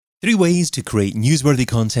3 ways to create newsworthy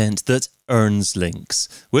content that earns links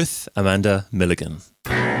with Amanda Milligan.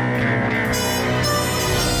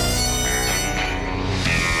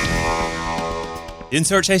 In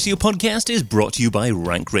Search SEO Podcast is brought to you by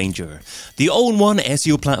Rank Ranger, the all-in-one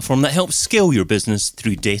SEO platform that helps scale your business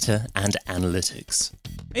through data and analytics.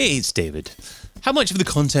 Hey, it's David. How much of the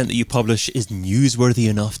content that you publish is newsworthy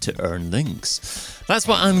enough to earn links? That's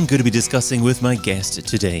what I'm going to be discussing with my guest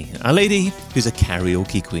today, a lady who's a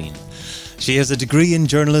karaoke queen. She has a degree in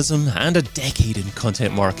journalism and a decade in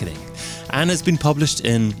content marketing, and has been published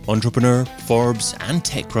in Entrepreneur, Forbes and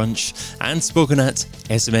TechCrunch, and spoken at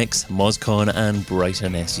SMX, MozCon and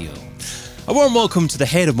Brighton SEO. A warm welcome to the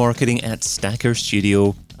head of marketing at Stacker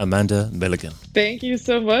Studio, Amanda Milligan. Thank you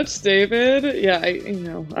so much, David. Yeah,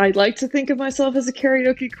 I like to think of myself as a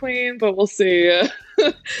karaoke queen, but we'll see.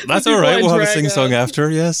 That's all right. We'll have a sing-song after,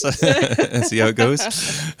 yes. See how it goes.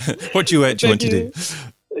 What duet do you want to do?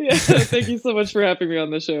 Yeah, thank you so much for having me on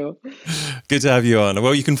the show. Good to have you on.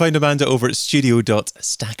 Well, you can find Amanda over at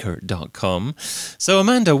studio.stacker.com. So,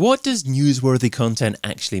 Amanda, what does newsworthy content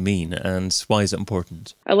actually mean, and why is it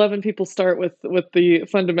important? I love when people start with the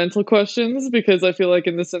fundamental questions, because I feel like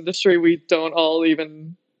in this industry, we don't all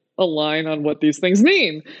even align on what these things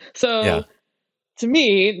mean. So, To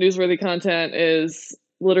me, newsworthy content is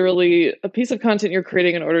literally a piece of content you're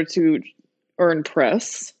creating in order to earn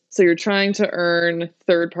press. So you're trying to earn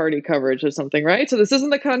third-party coverage of something, right? So this isn't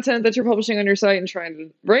the content that you're publishing on your site and trying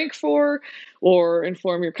to rank for or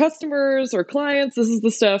inform your customers or clients. This is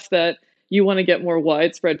the stuff that you want to get more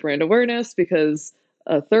widespread brand awareness, because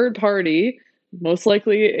a third party, most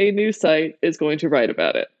likely a news site, is going to write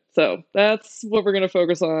about it. So that's what we're going to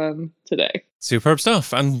focus on today. Superb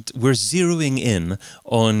stuff. And we're zeroing in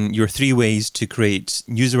on your 3 ways to create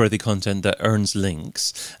newsworthy content that earns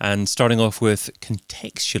links, and starting off with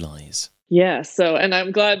contextualize. Yeah. So, and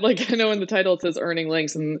I'm glad, I know in the title it says earning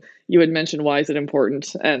links, and you had mentioned why is it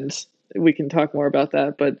important, and we can talk more about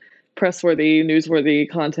that. But press-worthy, newsworthy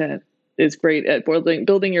content is great at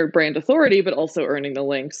building your brand authority, but also earning the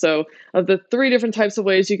link. So of the 3 different types of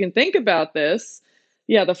ways you can think about this,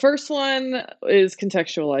 the first one is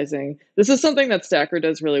contextualizing. This is something that Stacker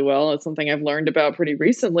does really well. It's something I've learned about pretty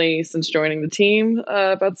recently since joining the team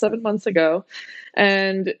about 7 months ago.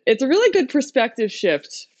 And it's a really good perspective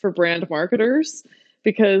shift for brand marketers,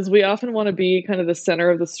 because we often want to be kind of the center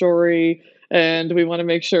of the story, and we want to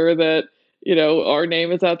make sure that our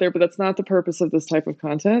name is out there, but that's not the purpose of this type of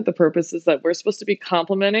content. The purpose is that we're supposed to be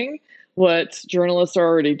complementing what journalists are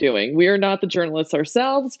already doing. We are not the journalists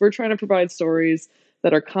ourselves. We're trying to provide stories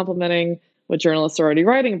that are complementing what journalists are already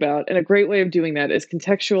writing about. And a great way of doing that is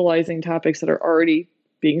contextualizing topics that are already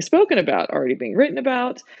being spoken about, already being written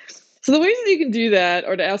about. So the ways that you can do that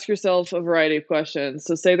are to ask yourself a variety of questions.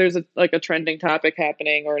 So say there's a trending topic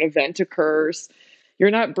happening or an event occurs. You're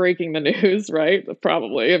not breaking the news, right?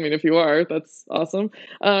 Probably. I mean, if you are, that's awesome.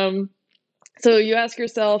 So you ask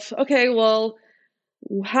yourself, okay, well,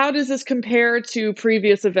 how does this compare to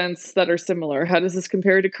previous events that are similar? How does this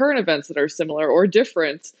compare to current events that are similar or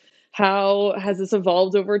different? How has this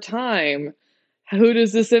evolved over time? Who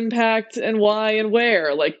does this impact, and why and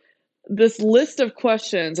where? This list of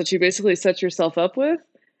questions that you basically set yourself up with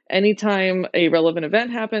anytime a relevant event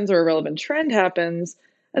happens or a relevant trend happens,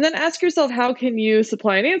 and then ask yourself, how can you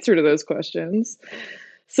supply an answer to those questions?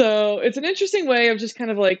 So it's an interesting way of just kind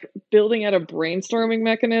of building out a brainstorming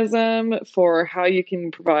mechanism for how you can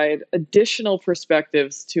provide additional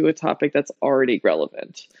perspectives to a topic that's already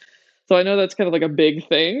relevant. So I know that's kind of a big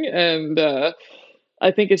thing, and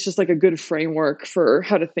I think it's just a good framework for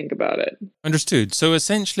how to think about it. Understood. So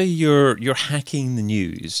essentially you're hacking the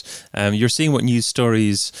news. You're seeing what news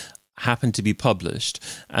stories happen to be published,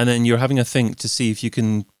 and then you're having a think to see if you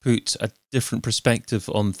can put a different perspective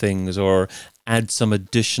on things or add some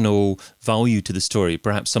additional value to the story,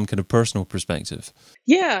 perhaps some kind of personal perspective.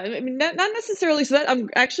 Yeah, I mean, not necessarily. So that I'm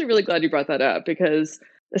actually really glad you brought that up, because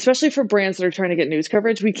especially for brands that are trying to get news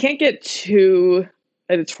coverage, we can't get too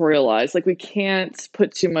editorialized. We can't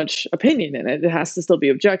put too much opinion in it. It has to still be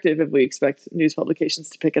objective if we expect news publications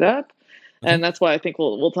to pick it up. And that's why I think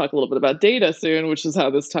we'll talk a little bit about data soon, which is how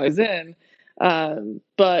this ties in.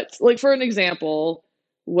 But for an example,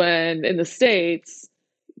 when in the States,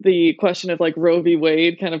 the question of Roe v.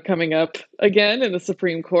 Wade kind of coming up again in the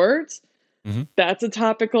Supreme Court, that's a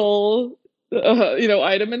topical,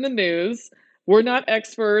 item in the news. We're not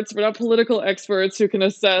experts. We're not political experts who can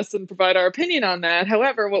assess and provide our opinion on that.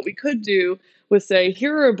 However, what we could do was say,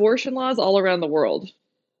 here are abortion laws all around the world.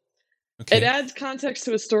 Okay. It adds context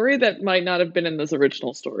to a story that might not have been in those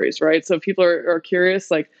original stories, right? So if people are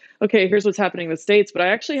curious, okay, here's what's happening in the States, but I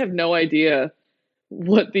actually have no idea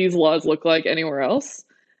what these laws look like anywhere else.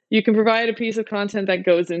 You can provide a piece of content that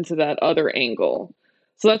goes into that other angle.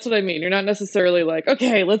 So that's what I mean. You're not necessarily like,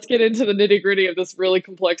 okay, let's get into the nitty gritty of this really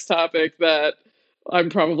complex topic that I'm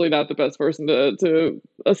probably not the best person to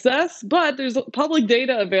assess, but there's public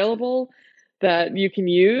data available that you can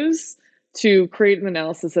use to create an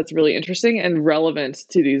analysis that's really interesting and relevant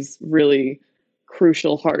to these really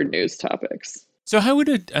crucial hard news topics. So how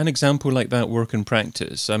would an example like that work in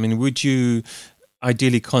practice? I mean, would you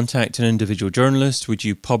ideally contact an individual journalist? Would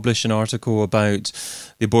you publish an article about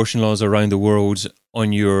the abortion laws around the world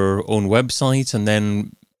on your own website and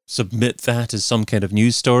then submit that as some kind of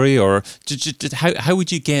news story? Or how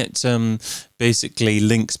would you get basically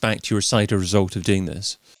links back to your site as a result of doing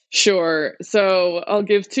this? Sure. So I'll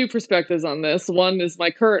give two perspectives on this. One is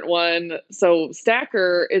my current one. So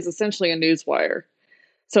Stacker is essentially a newswire.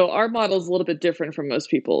 So our model is a little bit different from most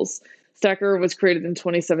people's. Stacker was created in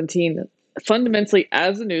 2017 fundamentally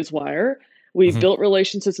as a newswire. We've built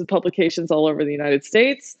relationships with publications all over the United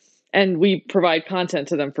States, and we provide content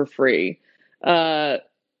to them for free.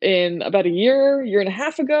 In about a year and a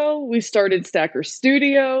half ago, we started Stacker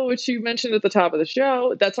Studio, which you mentioned at the top of the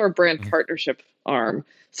show. That's our brand partnership arm.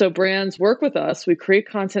 So brands work with us, we create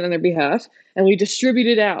content on their behalf, and we distribute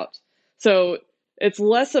it out. So it's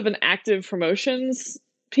less of an active promotions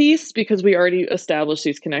piece because we already established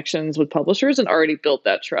these connections with publishers and already built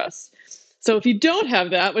that trust. So if you don't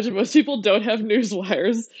have that, which most people don't have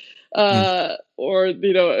newswires, or,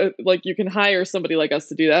 like you can hire somebody like us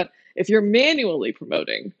to do that. If you're manually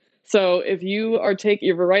promoting, so if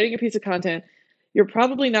you're writing a piece of content, you're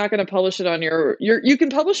probably not going to publish it on you can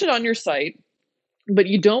publish it on your site, but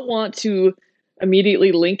you don't want to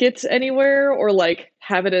immediately link it anywhere or like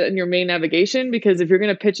have it in your main navigation, because if you're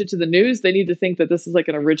going to pitch it to the news, they need to think that this is like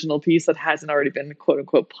an original piece that hasn't already been quote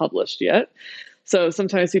unquote published yet. So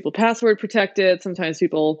sometimes people password protect it. Sometimes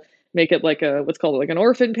people make it like what's called like an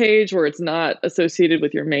orphan page where it's not associated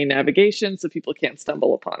with your main navigation, so people can't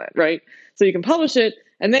stumble upon it, right? So you can publish it,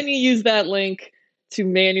 and then you use that link to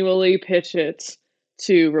manually pitch it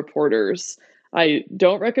to reporters. I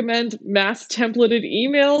don't recommend mass templated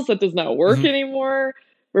emails. That does not work anymore.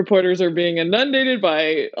 Reporters are being inundated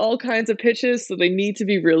by all kinds of pitches, so they need to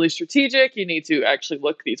be really strategic. You need to actually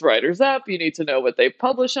look these writers up. You need to know what they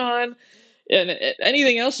publish on. And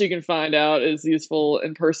anything else you can find out is useful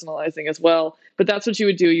in personalizing as well. But that's what you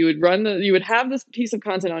would do. You would have this piece of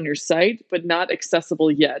content on your site, but not accessible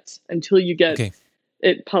yet until you get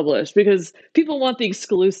it published, because people want the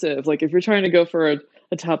exclusive. Like if you're trying to go for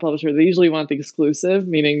a top publisher, they usually want the exclusive,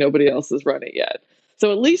 meaning nobody else has run it yet.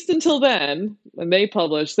 So at least until then, when they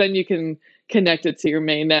publish, then you can connect it to your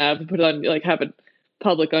main nav, put it on, like have it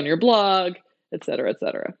public on your blog, et cetera, et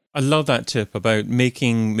cetera. I love that tip about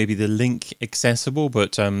making maybe the link accessible,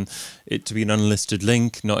 but it to be an unlisted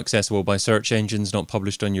link, not accessible by search engines, not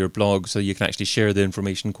published on your blog, so you can actually share the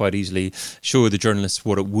information quite easily, show the journalists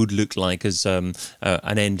what it would look like as an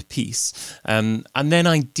end piece. And then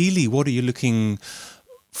ideally, what are you looking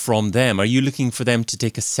from them? Are you looking for them to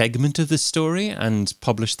take a segment of the story and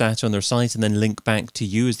publish that on their site and then link back to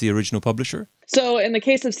you as the original publisher? So in the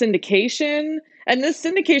case of syndication, and this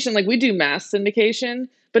syndication, like we do mass syndication,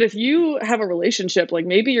 but if you have a relationship, like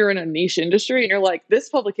maybe you're in a niche industry and you're like, this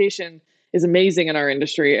publication is amazing in our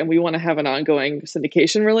industry and we want to have an ongoing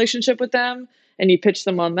syndication relationship with them, and you pitch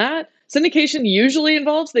them on that, syndication usually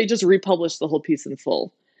involves they just republish the whole piece in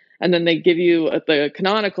full. And then they give you the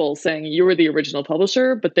canonical saying you were the original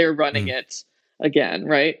publisher, but they're running it again,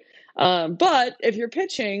 right? But if you're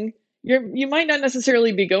pitching, you might not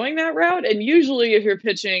necessarily be going that route. And usually if you're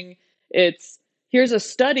pitching, it's here's a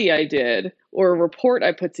study I did or a report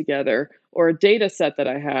I put together or a data set that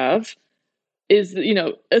I have, is,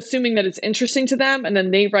 assuming that it's interesting to them. And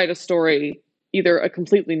then they write a story, either a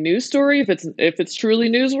completely new story, if it's truly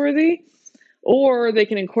newsworthy, or they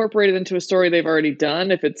can incorporate it into a story they've already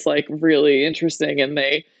done if it's like really interesting and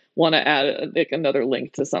they want to add like another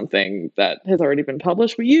link to something that has already been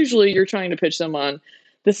published. But usually you're trying to pitch them on,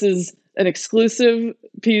 this is an exclusive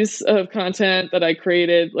piece of content that I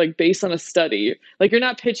created like based on a study. Like you're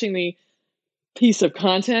not pitching the piece of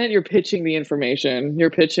content, you're pitching the information.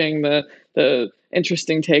 You're pitching the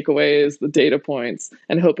interesting takeaways, the data points,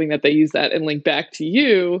 and hoping that they use that and link back to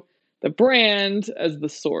you, the brand, as the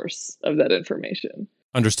source of that information.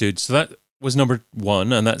 Understood. So that was number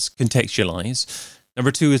one, and that's contextualize. Number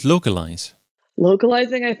two is localize.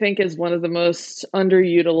 Localizing, I think, is one of the most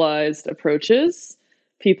underutilized approaches.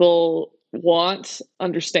 People want,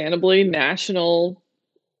 understandably, national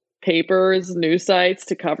papers, news sites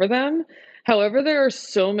to cover them. However, there are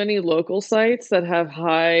so many local sites that have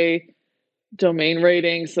high domain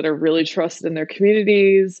ratings, that are really trusted in their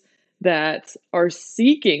communities, that are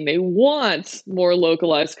seeking, they want more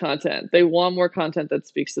localized content. They want more content that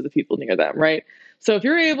speaks to the people near them, right? So if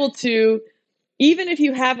you're able to, even if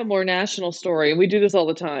you have a more national story, and we do this all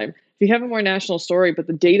the time, if you have a more national story, but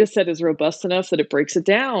the data set is robust enough that it breaks it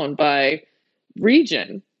down by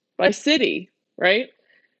region, by city, right?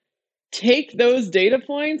 Take those data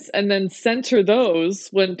points and then center those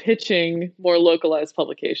when pitching more localized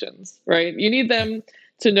publications, right? You need them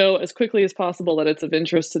to know as quickly as possible that it's of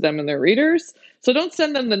interest to them and their readers. So don't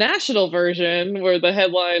send them the national version where the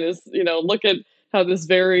headline is, look at how this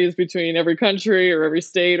varies between every country or every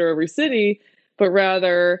state or every city, but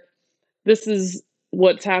rather this is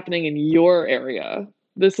what's happening in your area.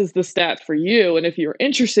 This is the stat for you. And if you're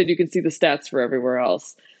interested, you can see the stats for everywhere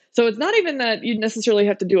else. So it's not even that you necessarily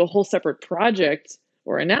have to do a whole separate project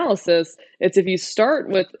or analysis. It's if you start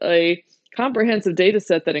with a comprehensive data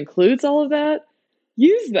set that includes all of that,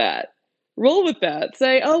 use that, roll with that.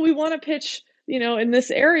 Say, oh, we want to pitch, in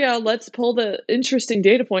this area, let's pull the interesting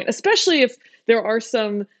data point, especially if there are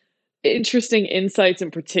some interesting insights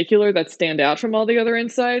in particular that stand out from all the other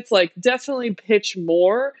insights. Like, definitely pitch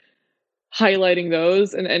more, highlighting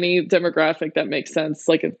those and any demographic that makes sense,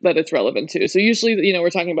 like that it's relevant to. So usually, we're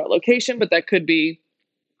talking about location, but that could be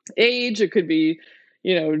age, it could be,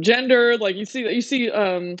 gender. Like you see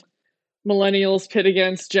millennials pit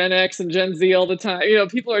against Gen X and Gen Z all the time.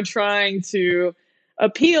 People are trying to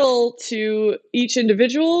appeal to each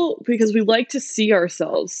individual because we like to see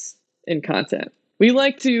ourselves in content. We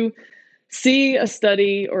like to see a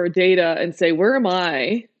study or data and say, where am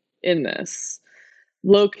I in this?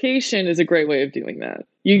 Location is a great way of doing that.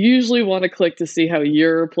 You usually want to click to see how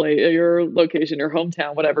your location, your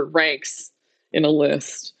hometown, whatever, ranks in a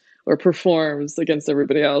list or performs against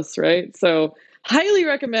everybody else, right? So highly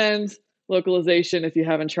recommend localization if you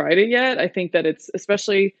haven't tried it yet. I think that it's,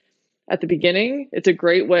 especially at the beginning, it's a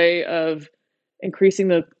great way of increasing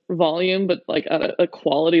the volume, but like at a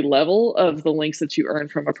quality level of the links that you earn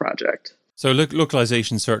from a project. So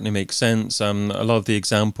localization certainly makes sense. I love the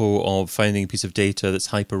example of finding a piece of data that's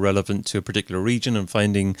hyper-relevant to a particular region and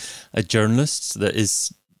finding a journalist that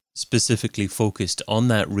is specifically focused on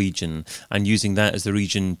that region and using that as the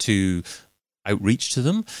region to outreach to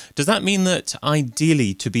them. Does that mean that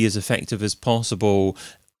ideally, to be as effective as possible,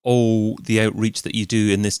 all the outreach that you do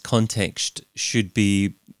in this context should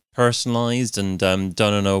be personalized and done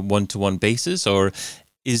on a one-to-one basis, or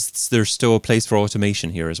is there still a place for automation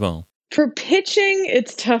here as well? For pitching,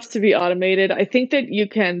 it's tough to be automated. I think that you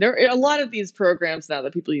can, there are a lot of these programs now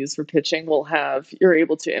that people use for pitching you're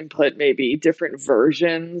able to input maybe different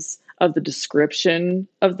versions of the description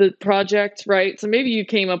of the project, right? So maybe you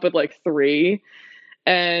came up with like 3,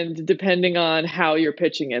 and depending on how you're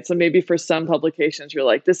pitching it. So maybe for some publications, you're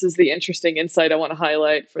like, this is the interesting insight I want to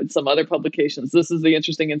highlight. For some other publications, this is the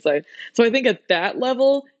interesting insight. So I think at that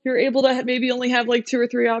level, you're able to maybe only have like 2 or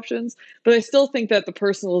 3 options. But I still think that the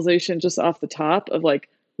personalization just off the top of like,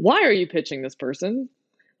 why are you pitching this person?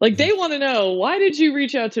 Like, they want to know, why did you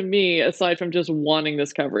reach out to me aside from just wanting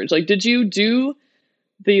this coverage? Like, did you do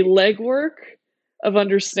the legwork of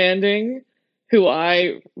understanding who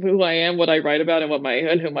I am, what I write about,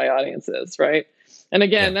 and who my audience is, right? And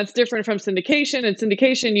again, that's different from syndication. In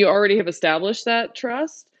syndication, you already have established that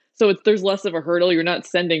trust, so there's less of a hurdle. You're not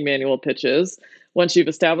sending manual pitches. Once you've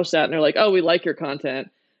established that, and they're like, "Oh, we like your content,"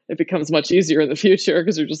 it becomes much easier in the future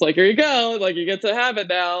because you're just like, "Here you go, like you get to have it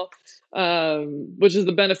now," which is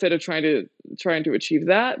the benefit of trying to achieve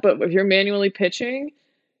that. But if you're manually pitching,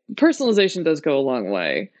 personalization does go a long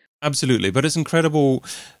way. Absolutely, but it's incredible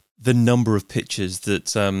the number of pitches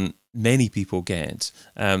that many people get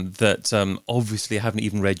that obviously haven't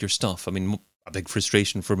even read your stuff. I mean, a big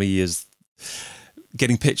frustration for me is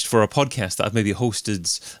getting pitched for a podcast that I've maybe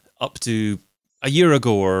hosted up to a year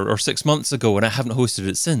ago or 6 months ago, and I haven't hosted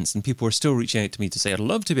it since. And people are still reaching out to me to say, I'd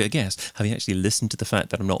love to be a guest. Have you actually listened to the fact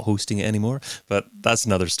that I'm not hosting it anymore? But that's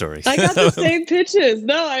another story. I got the same pitches.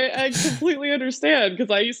 No, I completely understand, because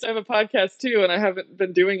I used to have a podcast too, and I haven't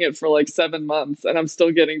been doing it for like 7 months, and I'm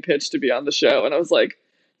still getting pitched to be on the show. And I was like,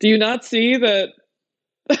 do you not see that?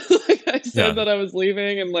 Like, I said that I was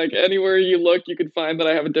leaving, and like anywhere you look, you could find that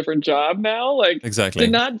I have a different job now. Like, exactly.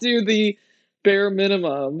 Did not do the bare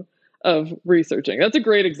minimum of researching. That's a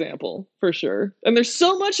great example for sure. And there's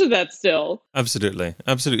so much of that still. Absolutely.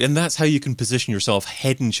 And that's how you can position yourself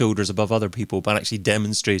head and shoulders above other people by actually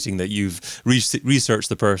demonstrating that you've researched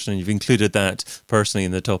the person and you've included that personally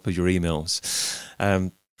in the top of your emails.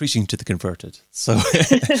 Preaching to the converted. So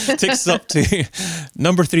takes us up to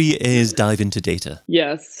number 3 is dive into data.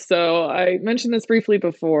 Yes. So I mentioned this briefly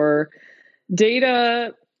before.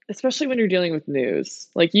 Data especially when you're dealing with news.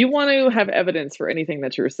 Like, you want to have evidence for anything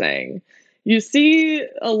that you're saying. You see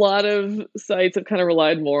a lot of sites have kind of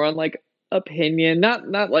relied more on like opinion,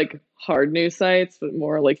 not like hard news sites, but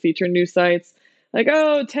more like feature news sites. Like,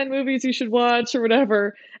 oh, 10 movies you should watch or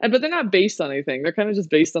whatever. But they're not based on anything. They're kind of just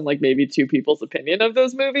based on like maybe two people's opinion of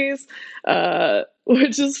those movies,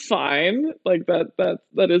 which is fine. Like that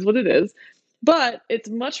is what it is. But it's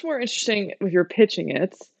much more interesting if you're pitching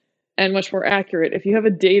it, and much more accurate if you have a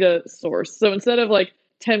data source. So instead of like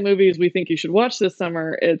 10 movies we think you should watch this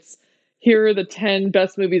summer, it's here are the 10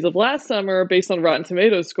 best movies of last summer based on Rotten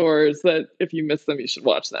Tomatoes scores that if you miss them, you should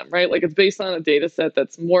watch them, right? Like, it's based on a data set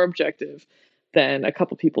that's more objective than a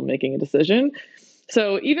couple people making a decision.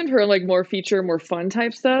 So even for like more feature, more fun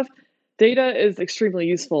type stuff, data is extremely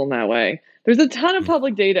useful in that way. There's a ton of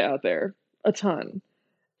public data out there, a ton.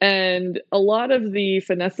 And a lot of the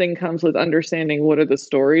finessing comes with understanding what are the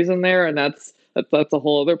stories in there, and that's a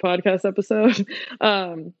whole other podcast episode.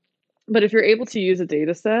 But if you're able to use a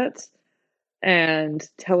data set and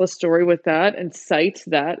tell a story with that and cite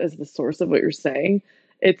that as the source of what you're saying,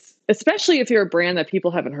 it's especially if you're a brand that people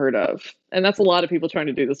haven't heard of, and that's a lot of people trying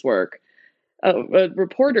to do this work. A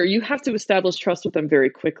reporter, you have to establish trust with them very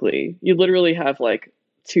quickly. You literally have like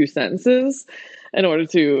 2 sentences in order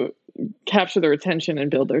to capture their attention and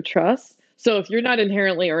build their trust. So if you're not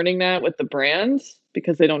inherently earning that with the brand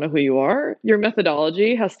because they don't know who you are, your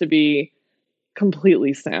methodology has to be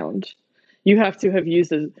completely sound. You have to have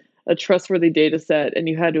used a trustworthy data set, and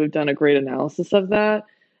you had to have done a great analysis of that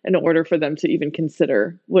in order for them to even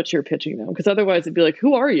consider what you're pitching them. Because otherwise it'd be like,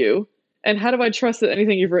 who are you? And how do I trust that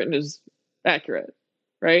anything you've written is accurate,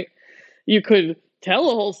 right? You could tell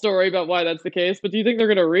a whole story about why that's the case, but do you think they're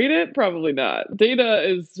going to read it? Probably not. Data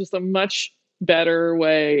is just a much better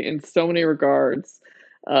way in so many regards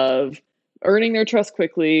of earning their trust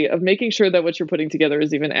quickly, of making sure that what you're putting together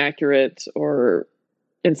is even accurate or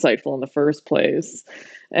insightful in the first place,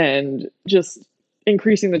 and just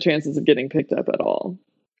increasing the chances of getting picked up at all.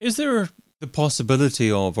 Is there the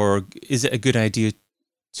possibility of, or is it a good idea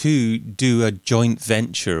to do a joint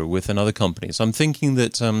venture with another company? So I'm thinking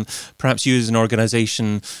that perhaps you as an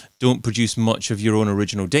organization don't produce much of your own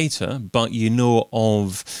original data, but you know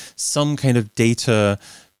of some kind of data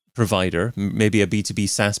provider, maybe a B2B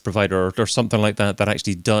SaaS provider or something like that, that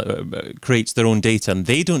actually creates their own data, and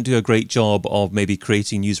they don't do a great job of maybe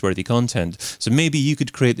creating newsworthy content. So maybe you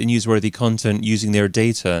could create the newsworthy content using their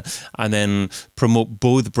data and then promote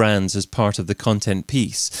both brands as part of the content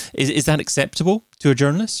piece. Is that acceptable to a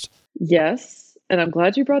journalist? Yes. And I'm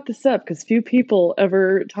glad you brought this up, because few people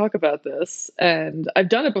ever talk about this. And I've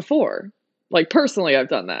done it before. Like, personally, I've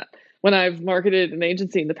done that. When I've marketed an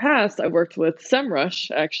agency in the past, I worked with SEMrush,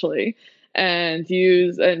 actually, and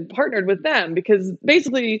partnered with them, because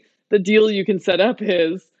basically the deal you can set up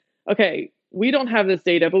is, okay, we don't have this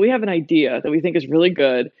data, but we have an idea that we think is really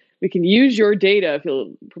good. We can use your data if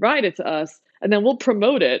you'll provide it to us, and then we'll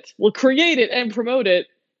promote it. We'll create it and promote it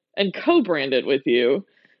and co-brand it with you.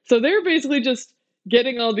 So they're basically just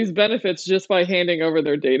getting all these benefits just by handing over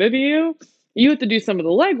their data to you. You have to do some of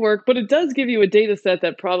the legwork, but it does give you a data set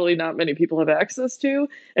that probably not many people have access to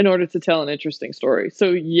in order to tell an interesting story. So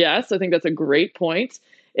yes, I think that's a great point.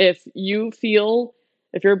 If you're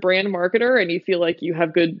a brand marketer and you feel like you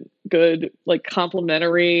have good like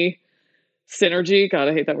complementary synergy, God,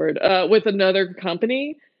 I hate that word, with another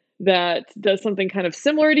company that does something kind of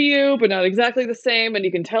similar to you, but not exactly the same, and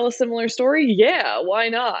you can tell a similar story, yeah, why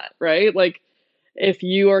not, right? Like, if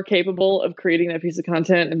you are capable of creating that piece of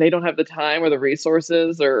content and they don't have the time or the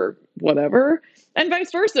resources or whatever, and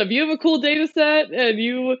vice versa, if you have a cool data set and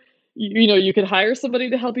you can hire somebody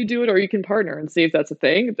to help you do it, or you can partner and see if that's a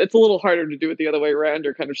thing. It's a little harder to do it the other way around.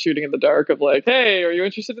 You're kind of shooting in the dark of like, hey, are you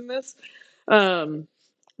interested in this?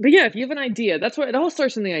 But yeah, if you have an idea, that's what it all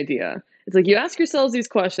starts in the idea. It's like you ask yourselves these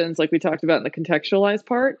questions, like we talked about in the contextualized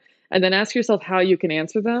part, and then ask yourself how you can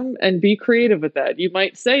answer them and be creative with that. You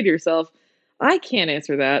might say to yourself, I can't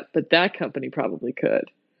answer that, but that company probably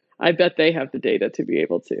could. I bet they have the data to be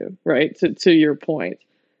able to, right? To your point,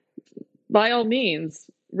 by all means,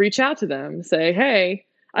 reach out to them. Say, hey,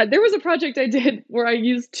 there was a project I did where I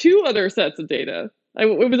used 2 other sets of data.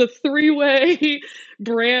 It was a 3-way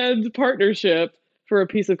brand partnership for a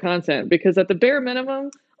piece of content, because at the bare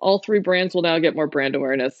minimum, all 3 brands will now get more brand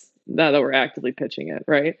awareness now that we're actively pitching it,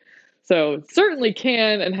 right? So it certainly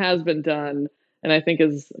can and has been done, and I think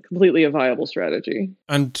is completely a viable strategy.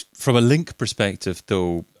 And from a link perspective,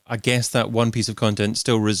 though, I guess that one piece of content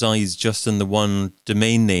still resides just in the one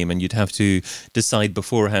domain name, and you'd have to decide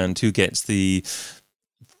beforehand who gets the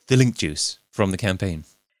link juice from the campaign.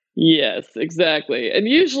 Yes, exactly. And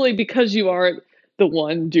usually, because you are the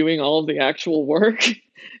one doing all of the actual work.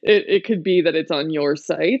 It could be that it's on your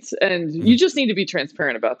site, and you just need to be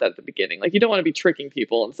transparent about that at the beginning. Like, you don't want to be tricking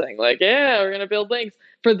people and saying like, yeah, we're going to build links.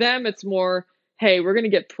 For them, it's more, hey, we're going to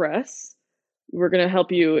get press. We're going to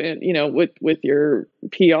help you in, with your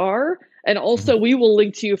PR. And also we will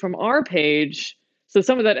link to you from our page. So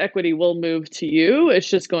some of that equity will move to you. It's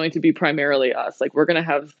just going to be primarily us. Like, we're going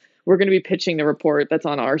to be pitching the report that's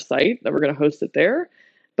on our site, that we're going to host it there.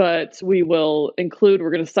 But we're going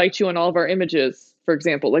to cite you on all of our images. For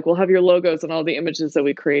example, like, we'll have your logos on all the images that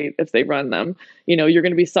we create if they run them. You're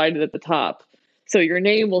going to be cited at the top. So your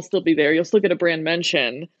name will still be there. You'll still get a brand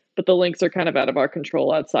mention, but the links are kind of out of our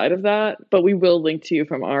control outside of that. But we will link to you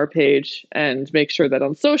from our page and make sure that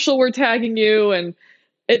on social we're tagging you. And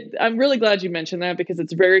I'm really glad you mentioned that, because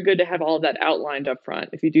it's very good to have all of that outlined up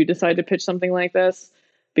front if you do decide to pitch something like this,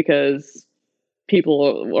 because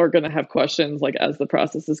people are going to have questions like as the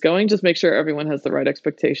process is going. Just make sure everyone has the right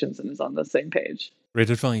expectations and is on the same page. Great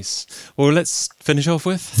advice. Well, let's finish off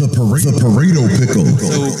with the Pareto pickle.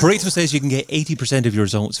 So Pareto says you can get 80% of your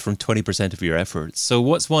results from 20% of your efforts. So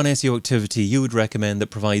what's one SEO activity you would recommend that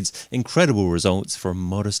provides incredible results for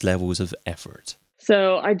modest levels of effort?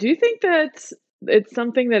 So I do think that it's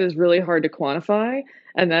something that is really hard to quantify,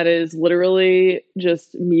 and that is literally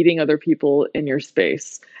just meeting other people in your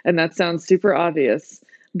space. And that sounds super obvious,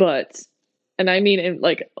 and I mean,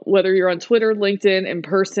 whether you're on Twitter, LinkedIn, in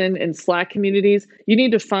person, in Slack communities, you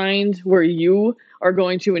need to find where you are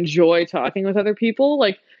going to enjoy talking with other people.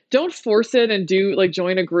 Like, don't force it and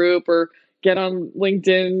join a group or get on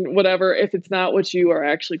LinkedIn, whatever, if it's not what you are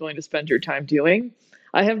actually going to spend your time doing.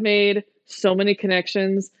 I have made so many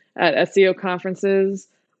connections at SEO conferences,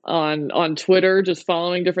 on Twitter, just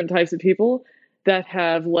following different types of people, that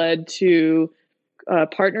have led to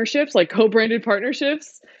partnerships, like co-branded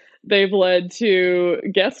partnerships. They've led to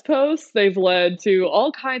guest posts. They've led to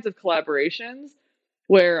all kinds of collaborations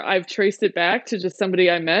where I've traced it back to just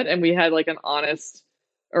somebody I met and we had like an honest,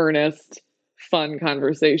 earnest, fun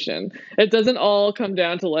conversation. It doesn't all come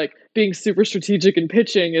down to like being super strategic and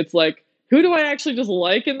pitching. It's like, who do I actually just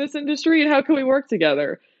like in this industry and how can we work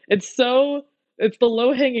together? It's the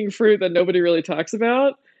low-hanging fruit that nobody really talks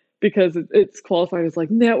about, because it's qualified as like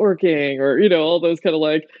networking or, all those kind of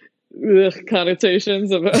like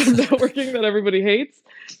connotations of networking that everybody hates.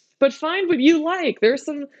 But find what you like. There's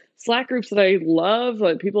some Slack groups that I love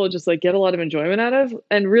that people just like get a lot of enjoyment out of,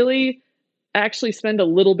 and really actually spend a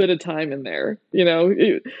little bit of time in there.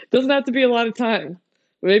 It doesn't have to be a lot of time.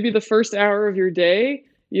 Maybe the first hour of your day,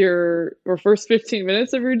 or first 15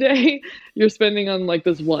 minutes of your day, you're spending on like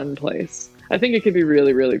this one place. I think it could be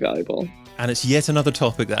really, really valuable. And it's yet another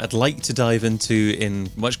topic that I'd like to dive into in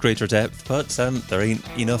much greater depth, but there ain't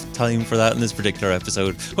enough time for that in this particular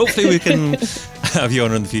episode. Hopefully we can have you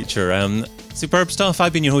on in the future. Superb stuff.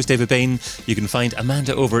 I've been your host, David Bain. You can find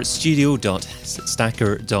Amanda over at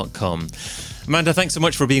studio.stacker.com. Amanda, thanks so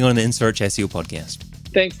much for being on the InSearch SEO podcast.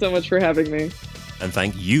 Thanks so much for having me. And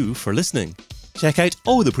thank you for listening. Check out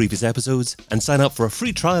all the previous episodes and sign up for a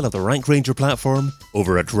free trial of the Rank Ranger platform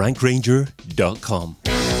over at rankranger.com.